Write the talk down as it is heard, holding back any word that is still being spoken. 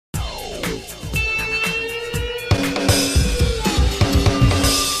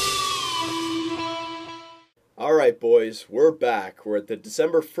right, boys, we're back. We're at the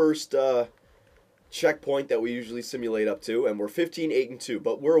December 1st checkpoint that we usually simulate up to, and we're 15-8-2.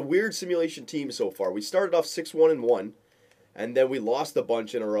 But we're a weird simulation team so far. We started off 6-1-1, and then we lost a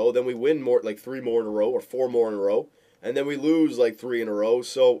bunch in a row. Then we win more, like 3 more in a row, or 4 more in a row, and then we lose like 3 in a row.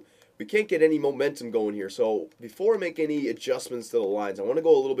 So we can't get any momentum going here. So before I make any adjustments to the lines, I want to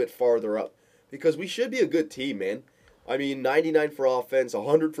go a little bit farther up because we should be a good team, man. I mean, 99 for offense,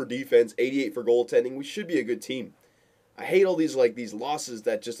 100 for defense, 88 for goaltending. We should be a good team. I hate all these losses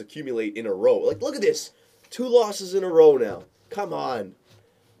that just accumulate in a row. Like, look at this. 2 losses in a row now. Come on.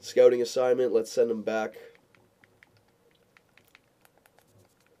 Scouting assignment. Let's send them back.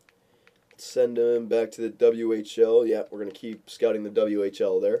 Send them back to the WHL. Yeah, we're going to keep scouting the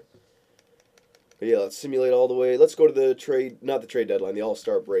WHL there. But yeah, let's simulate all the way. Let's go to the trade, not the trade deadline, the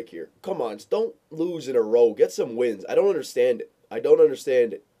all-star break here. Come on, don't lose in a row. Get some wins. I don't understand it. I don't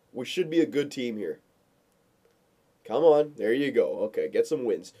understand it. We should be a good team here. Come on, there you go. Okay, get some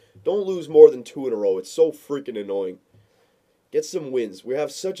wins. Don't lose more than 2 in a row. It's so freaking annoying. Get some wins. We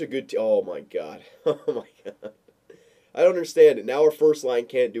have such a good team. Oh my god. Oh my god. I don't understand it. Now our first line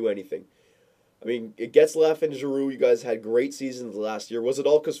can't do anything. I mean, it gets Getzlaf and Giroux. You guys had great seasons last year. Was it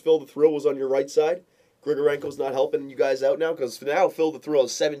all because Phil the Thrill was on your right side? Grigorenko's not helping you guys out now? Because now Phil the Thrill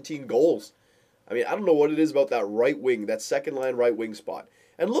has 17 goals. I mean, I don't know what it is about that right wing, that second line right wing spot.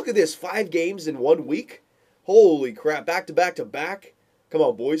 And look at this, 5 games in 1 week. Holy crap, back to back to back. Come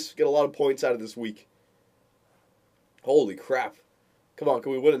on, boys, get a lot of points out of this week. Holy crap. Come on,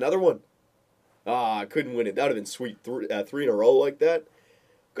 can we win another one? I couldn't win it. That would have been sweet. 3 in a row like that.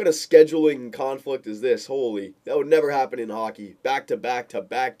 What kind of scheduling conflict is this? Holy, that would never happen in hockey. Back to back to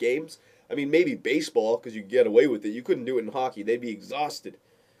back games. I mean, maybe baseball, because you get away with it. You couldn't do it in hockey. They'd be exhausted.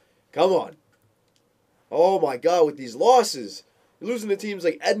 Come on. Oh, my God, with these losses. You're losing to teams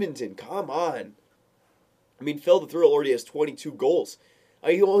like Edmonton. Come on. I mean, Phil the Thrill already has 22 goals.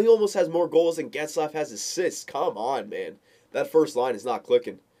 He almost has more goals than Getzlaf has assists. Come on, man. That first line is not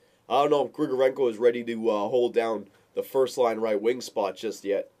clicking. I don't know if Grigorenko is ready to hold down the first line right wing spot just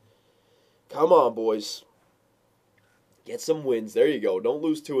yet. Come on, boys. Get some wins. There you go. Don't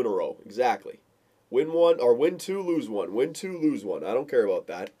lose 2 in a row. Exactly. Win 1, or win 2, lose 1. Win 2, lose 1. I don't care about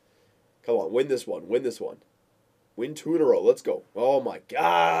that. Come on, win this one. Win this one. Win 2 in a row. Let's go. Oh, my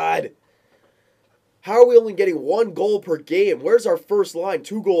God. How are we only getting 1 goal per game? Where's our first line?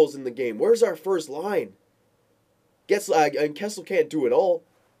 2 goals in the game. Where's our first line? And Kessel can't do it all.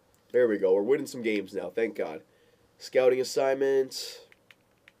 There we go. We're winning some games now. Thank God. Scouting assignment.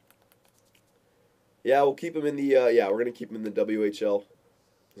 Yeah, we'll keep him in the, we're going to keep him in the WHL.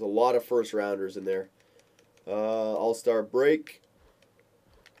 There's a lot of first rounders in there. All-star break.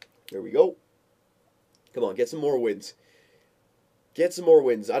 There we go. Come on, get some more wins. Get some more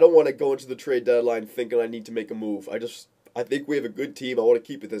wins. I don't want to go into the trade deadline thinking I need to make a move. I think we have a good team. I want to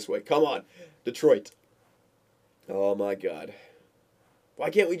keep it this way. Come on, Detroit. Oh, my God. Why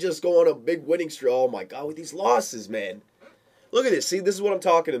can't we just go on a big winning streak? Oh, my God, with these losses, man. Look at this. See, this is what I'm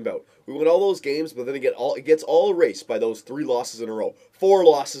talking about. We win all those games, but then it gets all erased by those 3 losses in a row. 4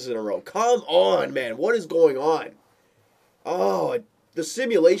 losses in a row. Come on, man. What is going on? Oh, the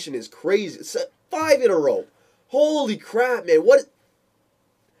simulation is crazy. It's 5 in a row. Holy crap, man. What?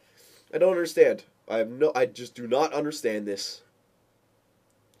 I don't understand. I just do not understand this.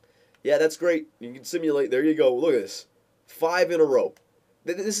 Yeah, that's great. You can simulate. There you go. Look at this. 5 in a row.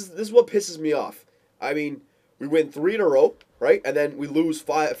 This is what pisses me off. I mean, we win 3 in a row, right? And then we lose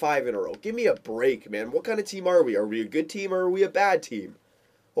 5 in a row. Give me a break, man. What kind of team are we? Are we a good team or are we a bad team?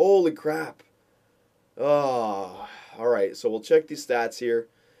 Holy crap. Oh, all right. So we'll check these stats here.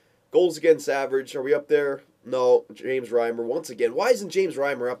 Goals against average. Are we up there? No. James Reimer. Once again, why isn't James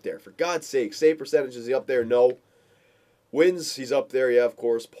Reimer up there? For God's sake. Save percentage, is he up there? No. Wins, he's up there. Yeah, of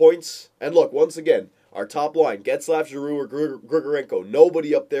course. Points. And look, once again, our top line, Getzlaf, Giroux, or Grigorenko.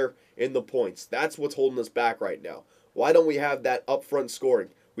 Nobody up there in the points. That's what's holding us back right now. Why don't we have that upfront scoring?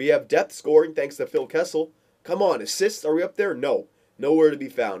 We have depth scoring thanks to Phil Kessel. Come on, assists, are we up there? No. Nowhere to be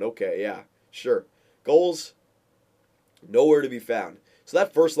found. Okay, yeah, sure. Goals, nowhere to be found. So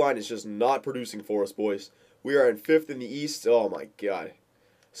that first line is just not producing for us, boys. We are in 5th in the East. Oh, my God.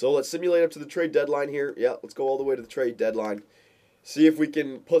 So let's simulate up to the trade deadline here. Yeah, let's go all the way to the trade deadline. See if we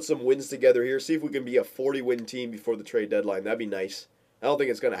can put some wins together here. See if we can be a 40-win team before the trade deadline. That'd be nice. I don't think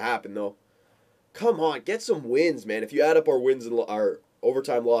it's going to happen, though. Come on, get some wins, man. If you add up our wins and our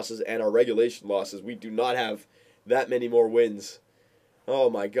overtime losses and our regulation losses, we do not have that many more wins. Oh,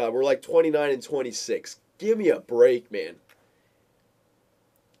 my God. We're like 29-26. Give me a break, man.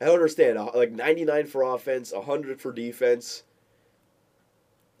 I don't understand. Like 99 for offense, 100 for defense.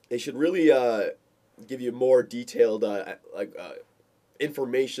 They should really give you more detailed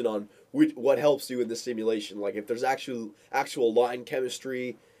information on what helps you in the simulation. Like if there's actual line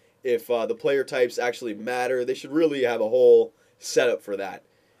chemistry, if the player types actually matter. They should really have a whole setup for that.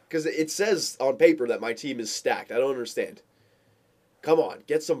 Because it says on paper that my team is stacked. I don't understand. Come on,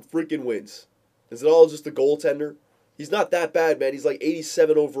 get some freaking wins. Is it all just the goaltender? He's not that bad, man. He's like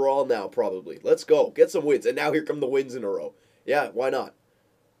 87 overall now, probably. Let's go. Get some wins. And now here come the wins in a row. Yeah, why not?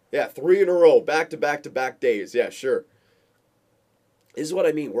 Yeah, 3 in a row. Back-to-back-to-back days. Yeah, sure. This is what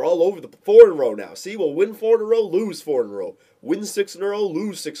I mean. We're all over the 4 in a row now. See, we'll win 4 in a row, lose 4 in a row. Win 6 in a row,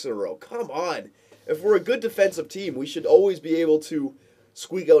 lose 6 in a row. Come on. If we're a good defensive team, we should always be able to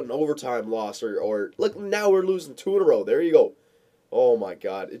squeak out an overtime loss. Or look, now we're losing 2 in a row. There you go. Oh, my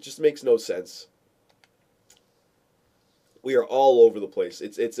God. It just makes no sense. We are all over the place.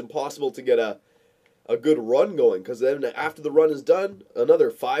 It's impossible to get a good run going, because then after the run is done,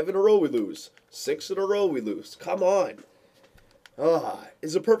 another 5 in a row we lose. 6 in a row we lose. Come on.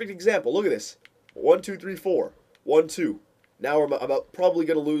 It's a perfect example. Look at this. 1, 2, 3, 4. 1, 2. Now I'm probably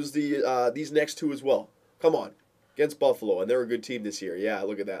going to lose these next 2 as well. Come on. Against Buffalo, and they're a good team this year. Yeah,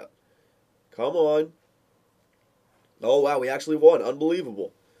 look at that. Come on. Oh, wow, we actually won.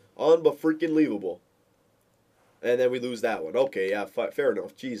 Unbelievable. Unba-freaking-leavable. And then we lose that one. Okay, yeah, fair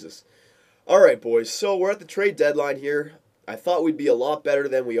enough. Jesus. All right, boys. So we're at the trade deadline here. I thought we'd be a lot better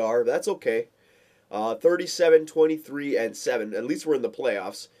than we are. That's okay. 37, 23, and 7. At least we're in the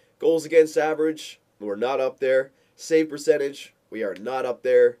playoffs. Goals against average, we're not up there. Save percentage, we are not up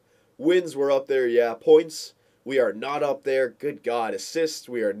there. Wins, we're up there, yeah. Points, we are not up there. Good God. Assists,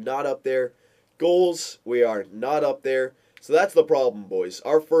 we are not up there. Goals, we are not up there. So that's the problem, boys.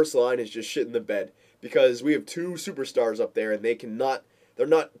 Our first line is just shit in the bed. Because we have 2 superstars up there, and they're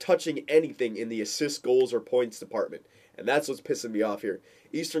not touching anything in the assist, goals, or points department. And that's what's pissing me off here.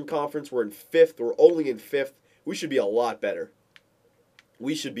 Eastern Conference, we're in 5th. We're only in 5th. We should be a lot better.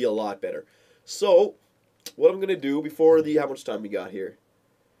 We should be a lot better. So, what I'm going to do before how much time we got here?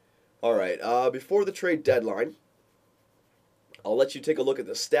 All right, before the trade deadline, I'll let you take a look at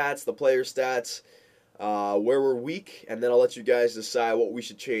the stats, the player stats, where we're weak, and then I'll let you guys decide what we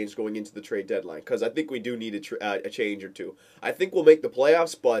should change going into the trade deadline, because I think we do need a change or two. I think we'll make the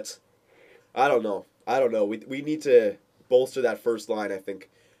playoffs, but I don't know. We need to bolster that first line, I think.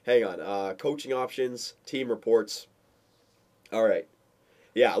 Hang on. Coaching options, team reports. All right.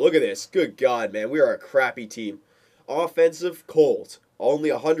 Yeah, look at this. Good God, man. We are a crappy team. Offensive, cold.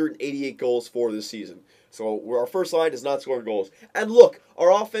 Only 188 goals for this season. So our first line does not score goals. And look,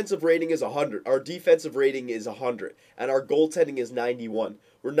 our offensive rating is 100. Our defensive rating is 100. And our goaltending is 91.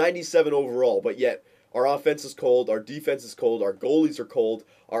 We're 97 overall, but yet our offense is cold, our defense is cold, our goalies are cold,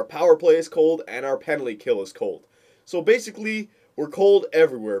 our power play is cold, and our penalty kill is cold. So basically, we're cold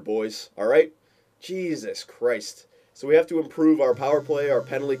everywhere, boys. All right? Jesus Christ. So we have to improve our power play, our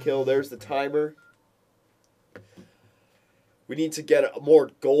penalty kill. There's the timer. We need to get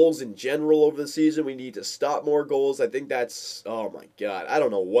more goals in general over the season. We need to stop more goals. I think that's... Oh, my God. I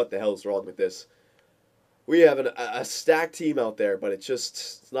don't know what the hell is wrong with this. We have a stacked team out there, but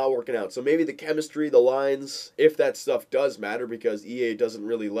it's not working out. So maybe the chemistry, the lines, if that stuff does matter, because EA doesn't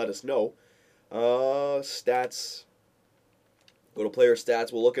really let us know. Stats. Go to player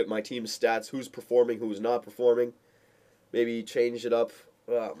stats. We'll look at my team's stats. Who's performing, who's not performing. Maybe change it up.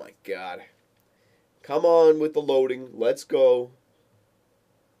 Oh, my God. Come on with the loading. Let's go.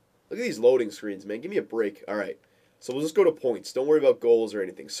 Look at these loading screens, man. Give me a break. All right. So we'll just go to points. Don't worry about goals or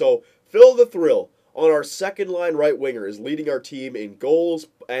anything. So, Phil the Thrill on our second line right winger is leading our team in goals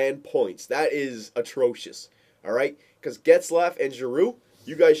and points. That is atrocious. All right? Because Getzlaf and Giroux,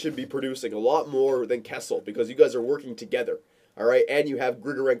 you guys should be producing a lot more than Kessel because you guys are working together. All right? And you have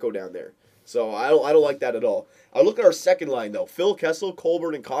Grigorenko down there. So I don't like that at all. I look at our second line, though. Phil, Kessel,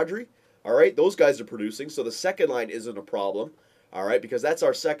 Colbert, and Kadri. All right? Those guys are producing. So the second line isn't a problem. All right? Because that's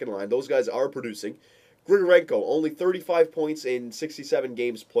our second line. Those guys are producing. Grigorenko, only 35 points in 67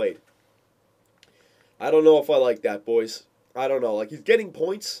 games played. I don't know if I like that, boys. I don't know. Like, he's getting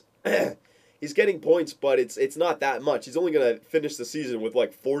points. He's getting points, but it's not that much. He's only going to finish the season with,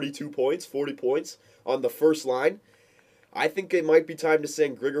 like, 42 points, 40 points on the first line. I think it might be time to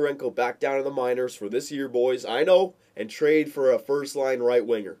send Grigorenko back down to the minors for this year, boys. I know. And trade for a first-line right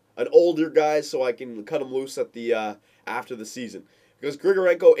winger. An older guy so I can cut him loose at the after the season. Because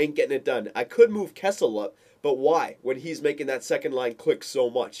Grigorenko ain't getting it done. I could move Kessel up, but why? When he's making that second line click so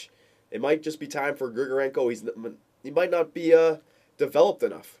much. It might just be time for Grigorenko. He might not be developed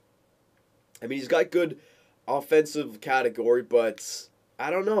enough. I mean, he's got good offensive category, but I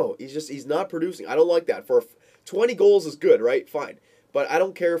don't know. He's not producing. I don't like that. For 20 goals is good, right? Fine. But I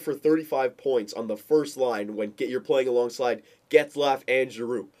don't care for 35 points on the first line when you're playing alongside Getzlaf and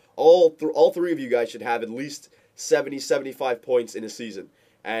Giroux. All three of you guys should have at least 70, 75 points in a season.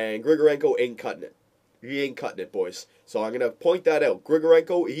 And Grigorenko ain't cutting it. He ain't cutting it, boys. So I'm going to point that out.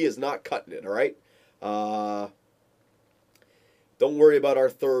 Grigorenko, he is not cutting it, all right? Don't worry about our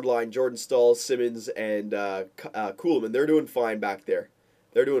third line, Jordan Staal, Simmons, and Kuhlman. They're doing fine back there.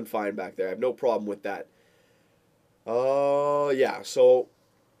 They're doing fine back there. I have no problem with that. Yeah, so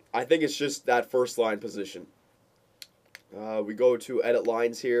I think it's just that first line position. We go to edit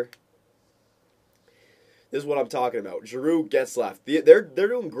lines here. This is what I'm talking about. Giroux, Getzlaf, they're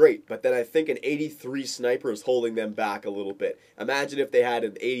doing great, but then I think an 83 sniper is holding them back a little bit. Imagine if they had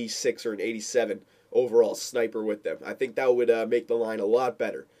an 86 or an 87 overall sniper with them. I think that would make the line a lot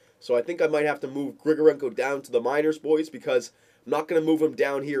better. So I think I might have to move Grigorenko down to the minors, boys, because I'm not going to move him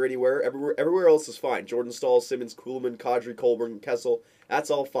down here anywhere. Everywhere else is fine. Jordan Staal, Simmons, Kuhlman, Kadri, Colburn, Kessel, that's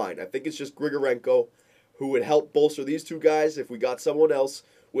all fine. I think it's just Grigorenko who would help bolster these two guys if we got someone else,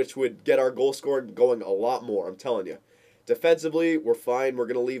 which would get our goal scoring going a lot more, I'm telling you. Defensively, we're fine. We're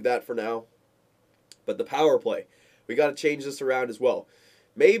going to leave that for now. But the power play, we got to change this around as well.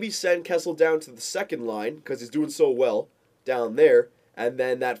 Maybe send Kessel down to the second line because he's doing so well down there, and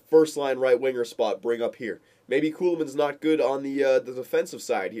then that first line right winger spot bring up here. Maybe Kuhlman's not good on the defensive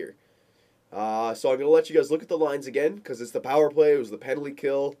side here. So I'm going to let you guys look at the lines again because it's the power play. It was the penalty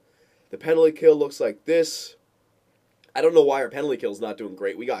kill. The penalty kill looks like this. I don't know why our penalty kill is not doing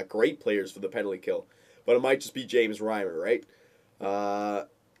great. We got great players for the penalty kill, but it might just be James Reimer, right?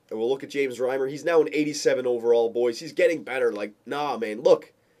 And we'll look at James Reimer. He's now an 87 overall, boys. He's getting better. Like, nah, man,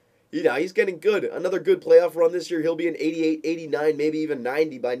 look. He's getting good. Another good playoff run this year. He'll be an 88, 89, maybe even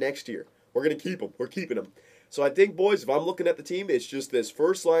 90 by next year. We're going to keep him. We're keeping him. So I think, boys, if I'm looking at the team, it's just this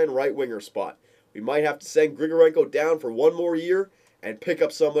first line right winger spot. We might have to send Grigorenko down for one more year and pick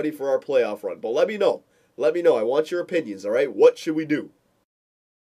up somebody for our playoff run. But let me know. Let me know. I want your opinions, all right? What should we do?